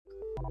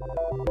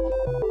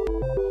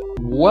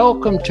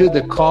Welcome to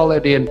the Call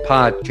It In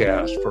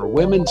podcast for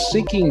women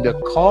seeking to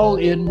call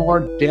in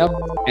more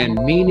depth and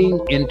meaning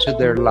into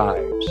their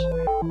lives.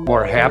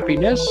 More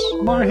happiness,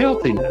 more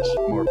healthiness,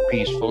 more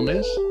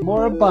peacefulness,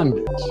 more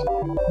abundance,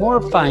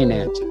 more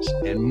finances,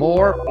 and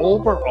more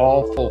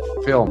overall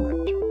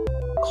fulfillment.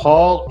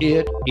 Call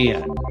it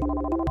in.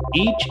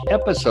 Each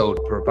episode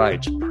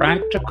provides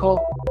practical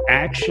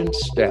action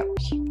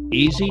steps,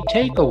 easy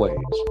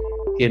takeaways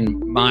in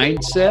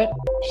mindset,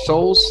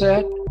 soul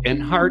set,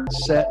 and heart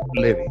set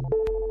living.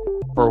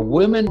 For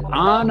women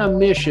on a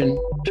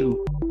mission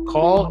to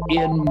call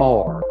in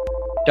more,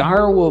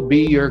 Dara will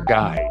be your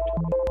guide.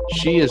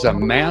 She is a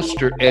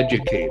master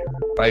educator,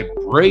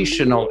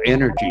 vibrational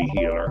energy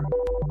healer,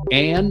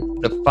 and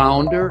the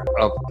founder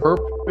of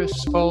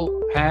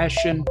Purposeful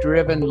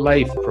Passion-Driven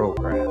Life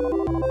Program.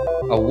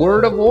 A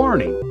word of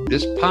warning,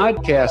 this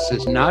podcast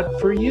is not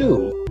for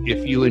you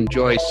if you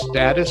enjoy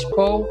status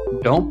quo,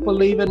 don't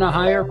believe in a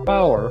higher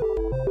power,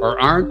 or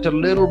aren't a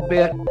little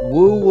bit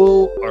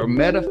woo-woo or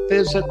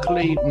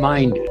metaphysically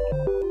minded.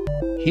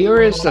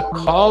 Here is the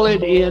Call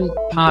It In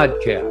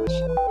podcast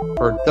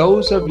for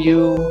those of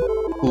you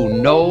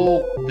who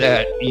know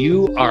that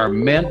you are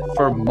meant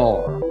for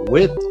more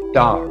with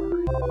Dar.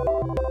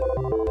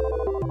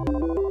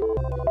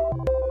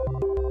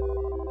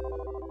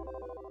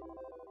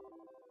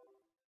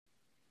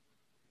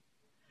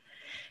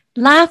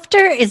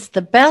 Laughter is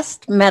the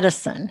best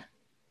medicine.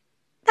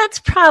 That's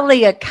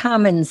probably a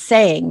common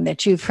saying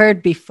that you've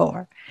heard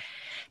before.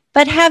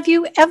 But have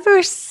you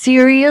ever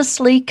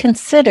seriously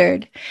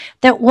considered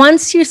that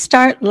once you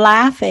start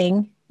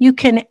laughing, you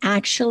can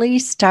actually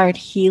start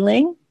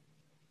healing?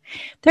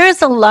 There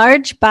is a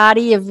large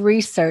body of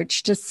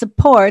research to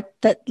support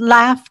that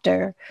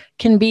laughter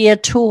can be a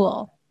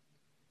tool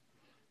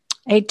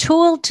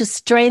to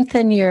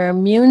strengthen your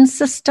immune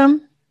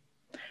system,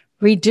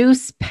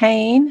 reduce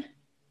pain,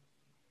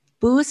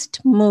 boost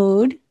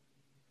mood,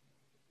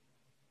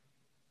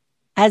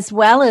 as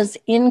well as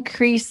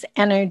increase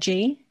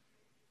energy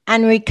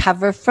and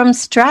recover from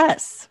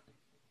stress.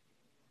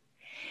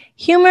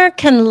 Humor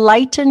can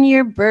lighten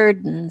your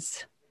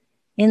burdens,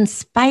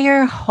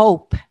 inspire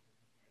hope,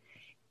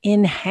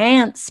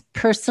 enhance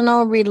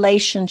personal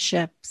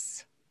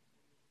relationships,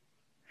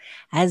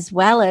 as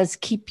well as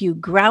keep you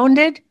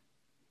grounded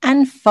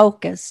and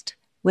focused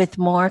with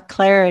more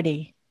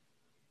clarity.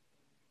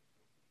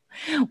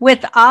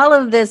 With all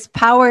of this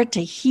power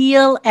to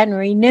heal and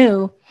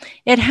renew,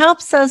 it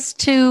helps us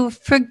to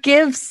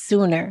forgive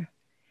sooner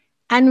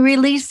and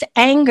release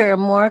anger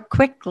more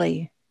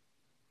quickly.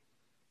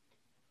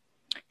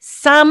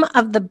 Some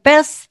of the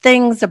best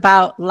things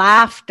about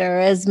laughter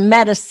as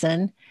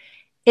medicine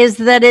is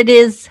that it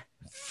is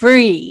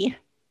free,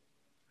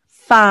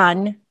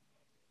 fun,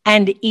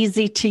 and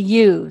easy to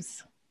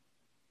use.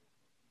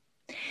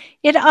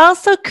 It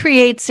also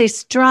creates a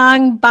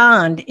strong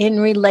bond in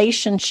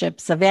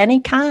relationships of any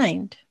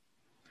kind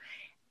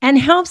and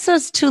helps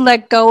us to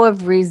let go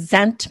of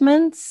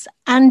resentments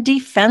and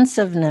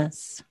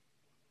defensiveness.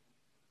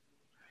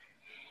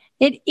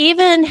 It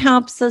even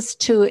helps us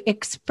to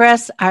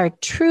express our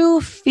true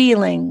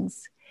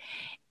feelings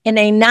in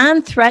a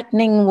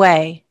non-threatening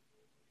way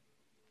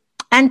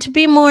and to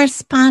be more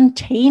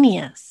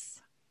spontaneous.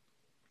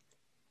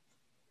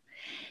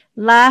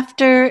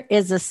 Laughter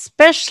is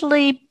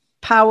especially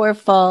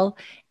powerful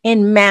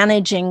in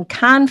managing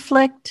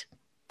conflict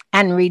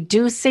and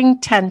reducing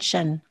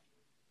tension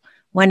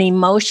when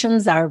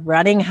emotions are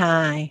running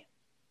high.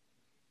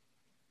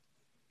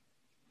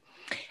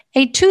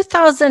 A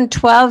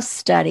 2012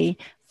 study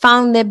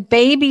found that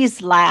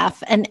babies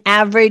laugh an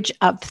average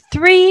of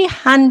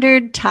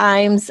 300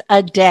 times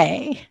a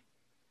day,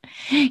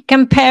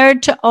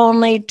 compared to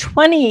only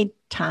 20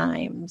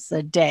 times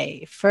a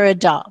day for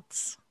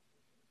adults.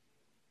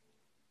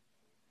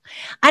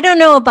 I don't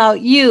know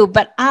about you,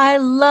 but I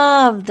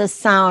love the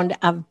sound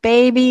of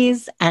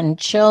babies and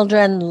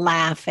children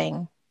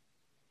laughing.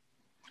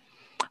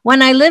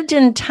 When I lived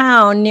in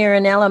town near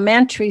an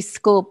elementary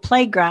school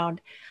playground,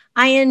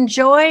 I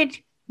enjoyed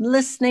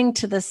listening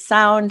to the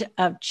sound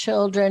of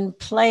children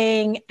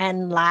playing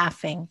and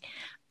laughing.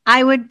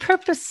 I would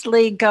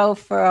purposely go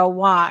for a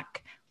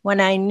walk when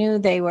I knew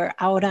they were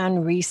out on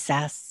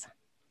recess.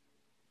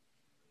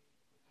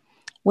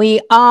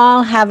 We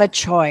all have a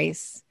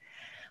choice.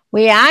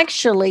 We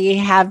actually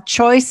have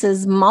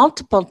choices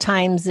multiple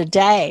times a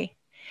day,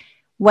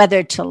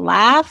 whether to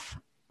laugh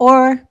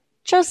or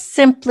just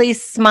simply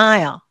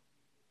smile.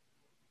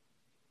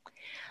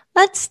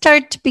 Let's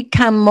start to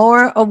become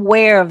more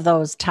aware of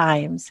those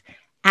times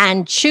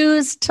and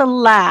choose to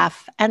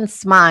laugh and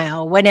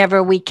smile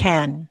whenever we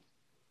can.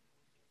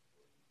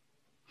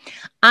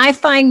 I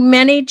find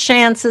many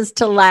chances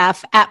to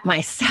laugh at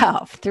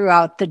myself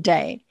throughout the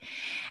day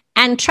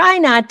and try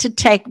not to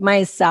take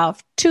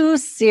myself too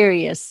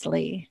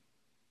seriously.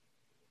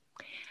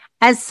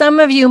 As some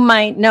of you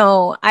might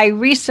know, I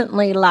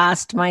recently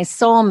lost my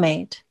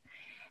soulmate,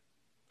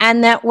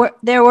 and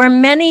there were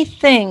many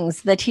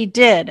things that he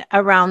did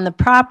around the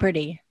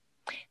property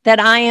that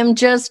I am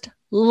just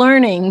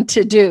learning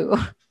to do.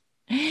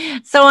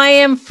 So I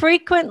am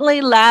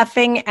frequently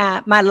laughing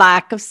at my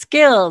lack of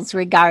skills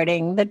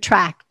regarding the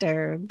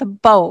tractor, the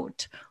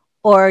boat,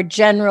 or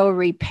general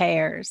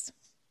repairs.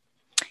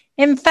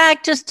 In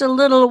fact, just a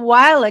little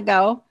while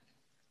ago,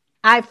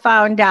 I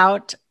found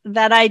out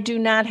that I do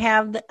not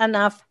have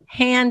enough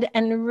hand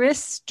and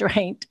wrist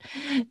strength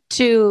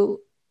to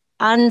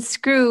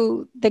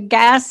unscrew the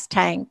gas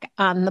tank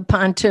on the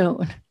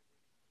pontoon.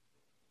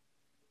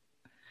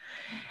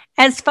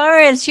 As far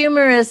as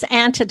humorous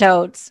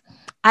anecdotes,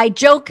 I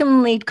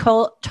jokingly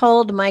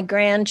told my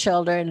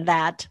grandchildren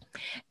that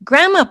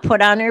Grandma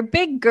put on her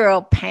big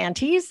girl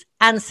panties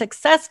and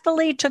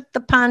successfully took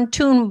the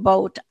pontoon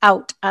boat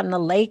out on the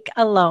lake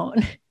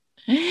alone.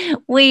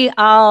 We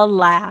all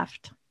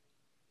laughed.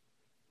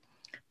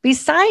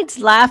 Besides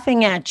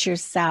laughing at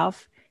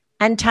yourself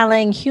and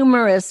telling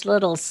humorous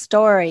little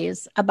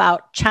stories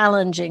about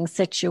challenging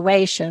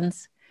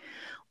situations,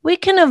 we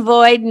can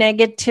avoid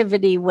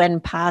negativity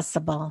when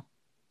possible.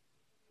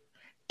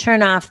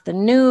 Turn off the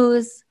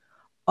news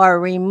or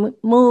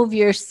remove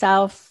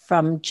yourself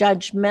from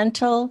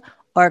judgmental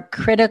or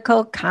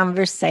critical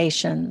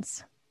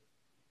conversations.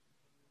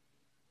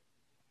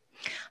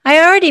 I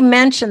already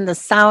mentioned the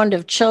sound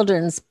of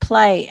children's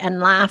play and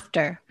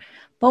laughter,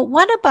 but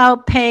what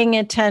about paying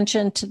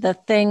attention to the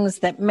things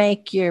that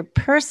make your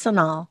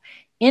personal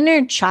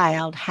inner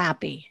child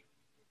happy?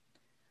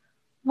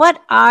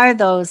 What are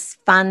those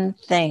fun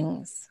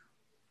things?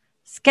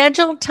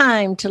 Schedule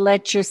time to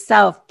let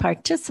yourself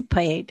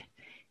participate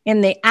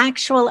in the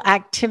actual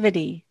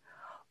activity,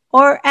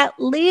 or at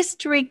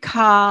least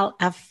recall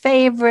a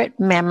favorite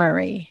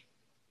memory.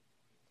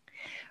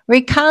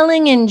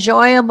 Recalling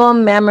enjoyable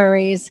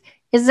memories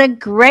is a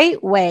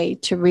great way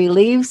to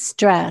relieve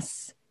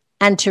stress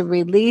and to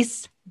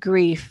release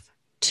grief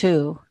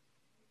too.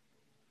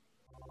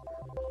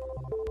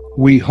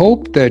 We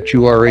hope that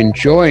you are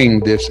enjoying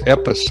this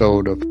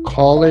episode of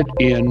Call It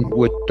In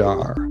with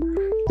Dar.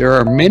 There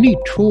are many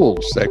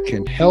tools that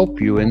can help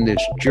you in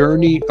this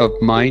journey of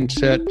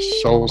mindset,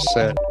 soul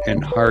set,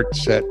 and heart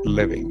set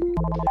living.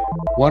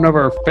 One of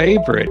our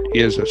favorite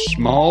is a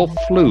small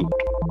flute,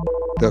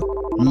 the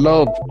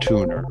Love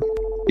Tuner.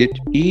 It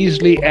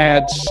easily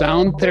adds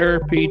sound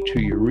therapy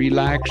to your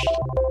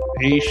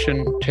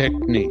relaxation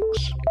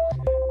techniques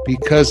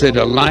because it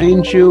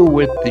aligns you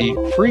with the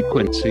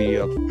frequency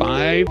of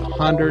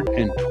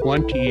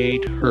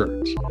 528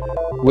 hertz,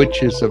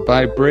 which is a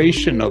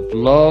vibration of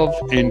love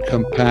and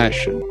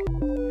compassion.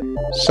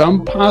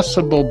 Some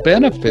possible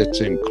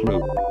benefits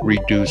include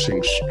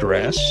reducing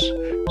stress,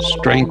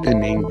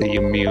 strengthening the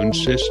immune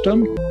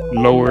system,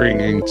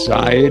 lowering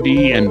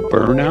anxiety and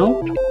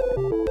burnout,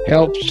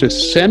 helps to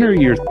center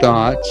your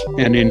thoughts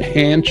and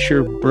enhance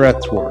your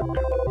breath work.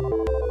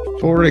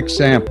 For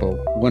example,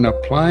 when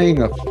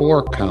applying a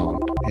 4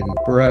 count in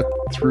breath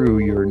through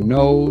your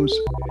nose,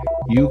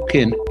 you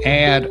can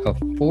add a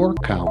 4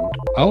 count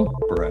out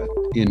breath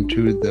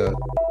into the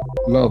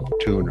Love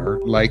Tuner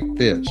like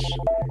this.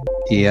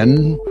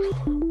 In,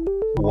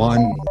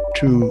 1,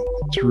 2,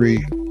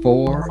 3,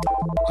 4.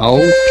 Out, 1,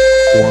 2,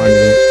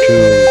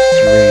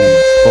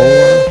 3,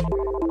 4.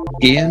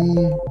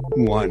 In,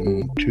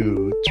 1,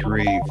 2,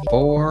 3,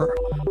 4.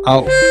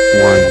 Out, 1,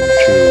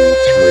 2,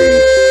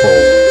 3,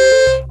 4.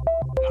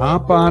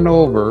 Hop on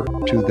over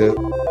to the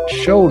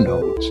show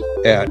notes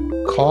at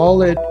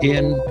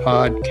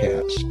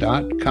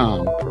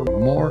callitinpodcast.com for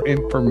more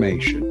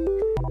information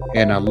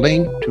and a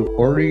link to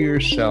order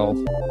yourself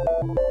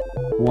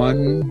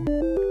one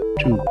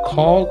to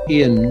call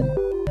in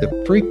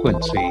the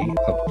frequency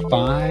of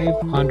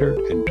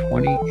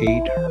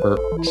 528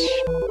 hertz.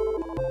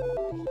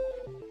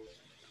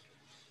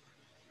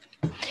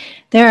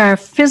 There are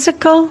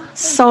physical,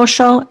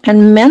 social,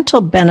 and mental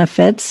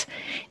benefits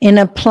in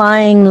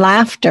applying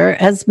laughter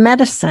as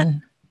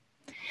medicine.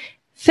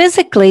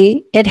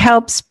 Physically, it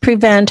helps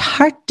prevent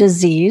heart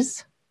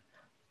disease,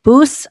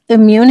 boosts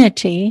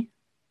immunity,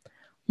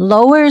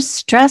 lowers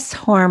stress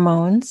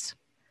hormones,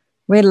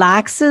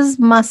 relaxes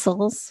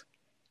muscles,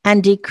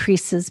 and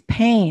decreases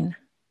pain.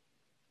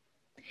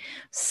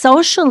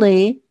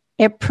 Socially,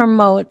 it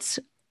promotes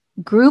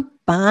group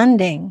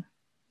bonding,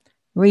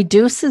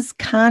 reduces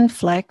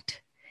conflict,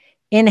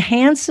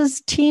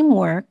 enhances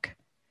teamwork,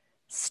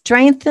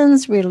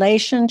 strengthens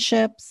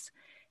relationships,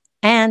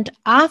 and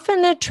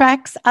often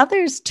attracts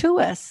others to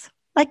us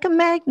like a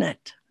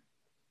magnet.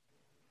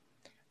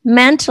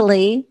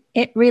 Mentally,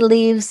 it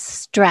relieves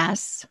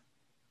stress,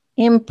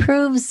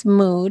 improves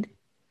mood,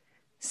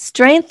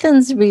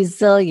 strengthens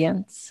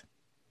resilience,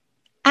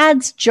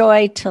 adds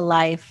joy to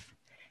life,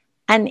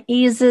 and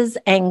eases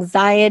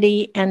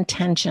anxiety and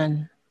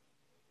tension.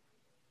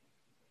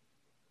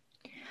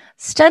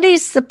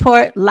 Studies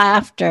support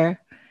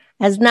laughter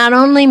as not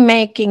only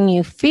making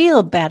you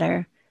feel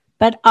better,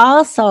 but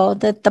also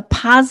that the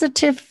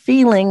positive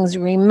feelings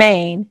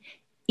remain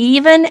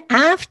even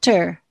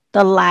after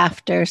the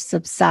laughter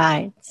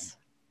subsides.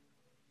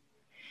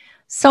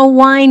 So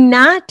why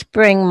not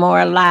bring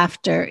more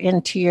laughter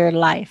into your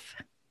life?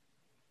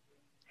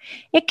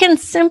 It can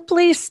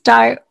simply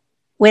start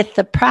with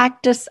the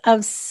practice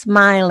of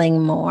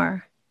smiling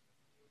more.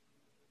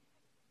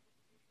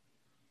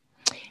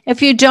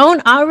 If you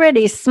don't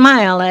already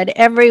smile at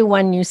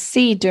everyone you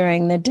see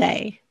during the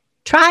day,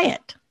 try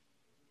it.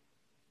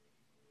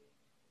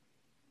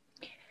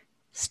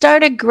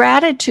 Start a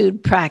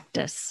gratitude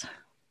practice,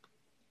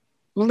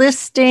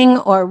 listing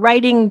or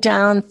writing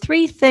down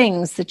 3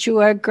 things that you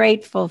are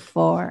grateful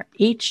for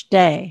each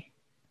day.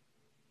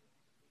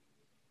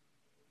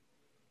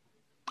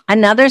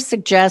 Another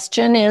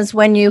suggestion is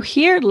when you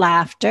hear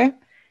laughter,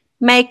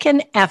 make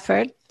an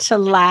effort to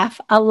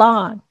laugh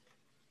along.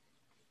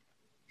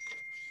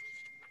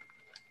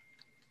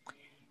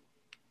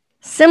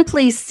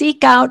 Simply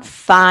seek out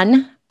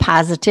fun,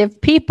 positive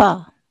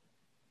people.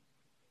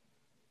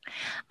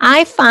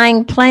 I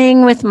find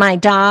playing with my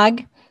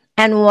dog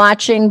and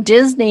watching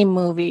Disney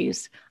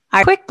movies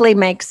quickly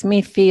makes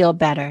me feel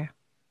better.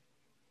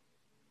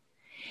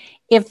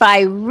 If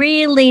I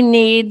really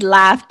need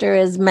laughter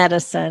as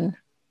medicine,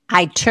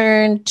 I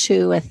turn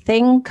to a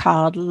thing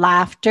called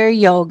laughter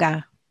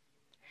yoga.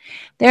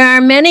 There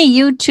are many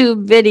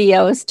YouTube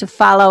videos to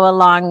follow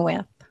along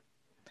with.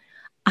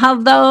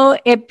 Although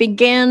it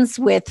begins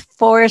with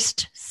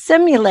forced,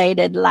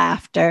 simulated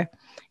laughter,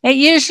 it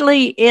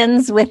usually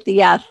ends with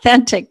the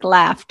authentic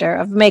laughter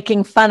of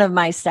making fun of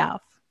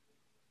myself.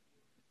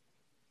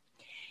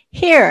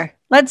 Here,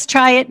 let's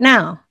try it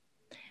now.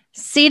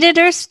 Seated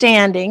or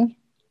standing,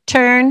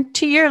 turn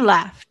to your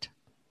left.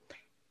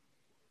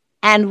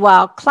 And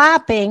while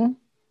clapping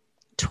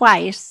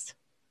twice,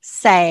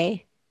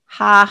 say,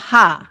 ha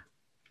ha,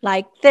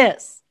 like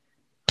this,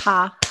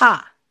 ha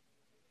ha.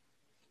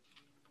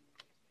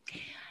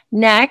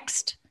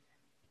 Next,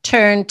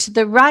 turn to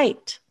the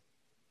right.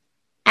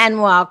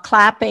 And while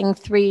clapping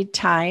 3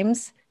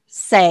 times,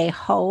 say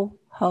ho,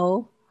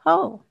 ho,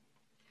 ho,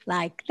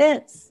 like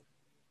this,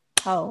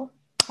 ho,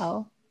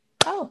 ho,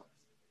 ho.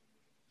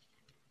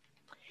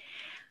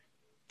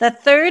 The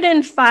third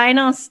and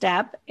final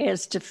step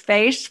is to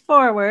face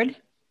forward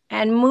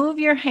and move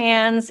your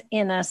hands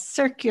in a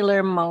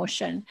circular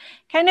motion,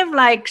 kind of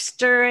like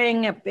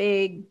stirring a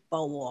big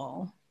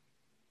bowl.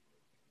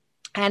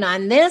 And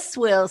on this,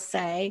 we'll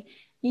say,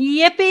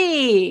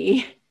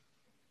 yippee.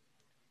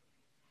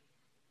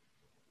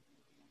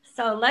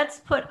 So let's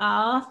put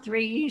all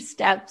 3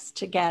 steps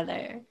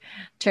together.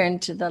 Turn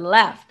to the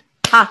left,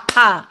 ha,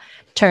 ha.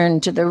 Turn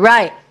to the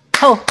right,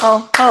 ho,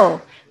 ho,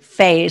 ho.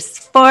 Face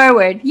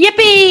forward,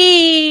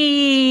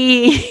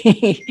 yippee!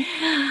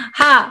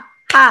 Ha,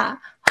 ha,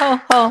 ho,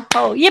 ho,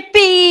 ho,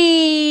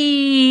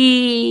 yippee!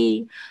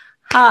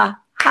 Ha,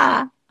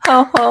 ha,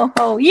 ho, ho,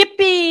 ho,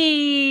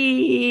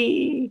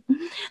 yippee!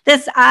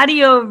 This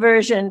audio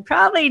version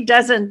probably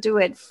doesn't do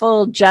it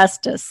full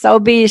justice, so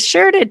be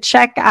sure to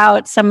check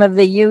out some of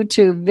the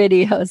YouTube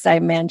videos I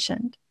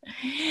mentioned.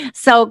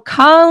 So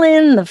call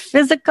in the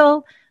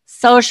physical,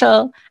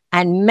 social,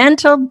 and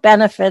mental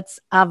benefits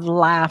of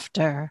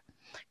laughter.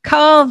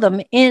 Call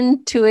them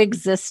into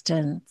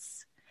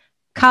existence.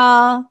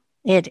 Call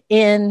it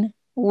in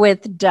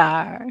with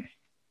Dar.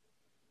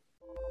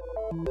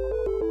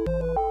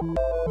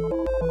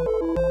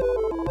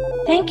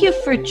 Thank you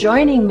for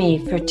joining me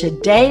for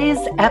today's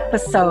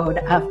episode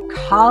of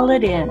Call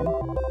It In.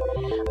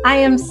 I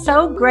am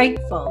so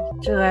grateful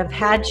to have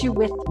had you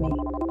with me.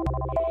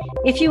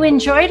 If you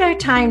enjoyed our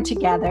time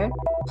together,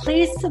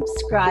 please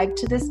subscribe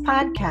to this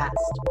podcast.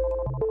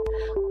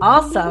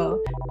 Also,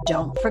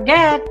 don't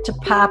forget to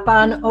pop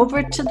on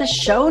over to the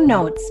show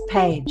notes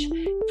page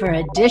for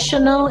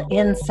additional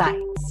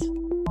insights.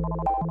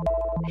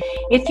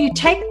 If you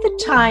take the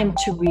time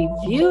to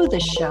review the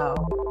show,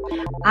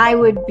 I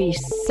would be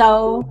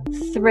so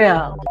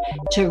thrilled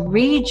to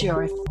read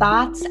your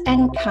thoughts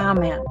and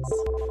comments.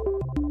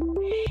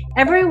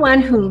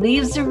 Everyone who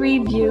leaves a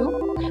review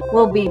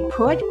will be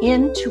put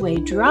into a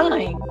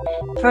drawing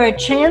for a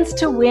chance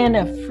to win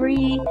a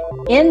free,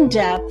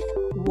 in-depth,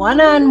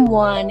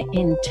 one-on-one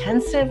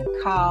intensive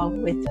call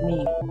with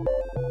me.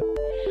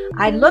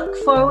 I look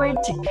forward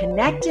to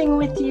connecting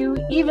with you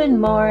even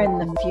more in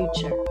the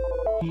future.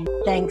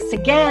 Thanks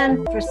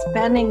again for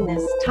spending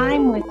this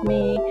time with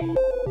me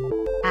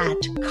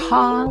at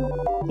Call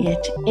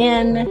It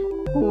In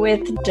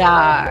with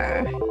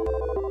Dar.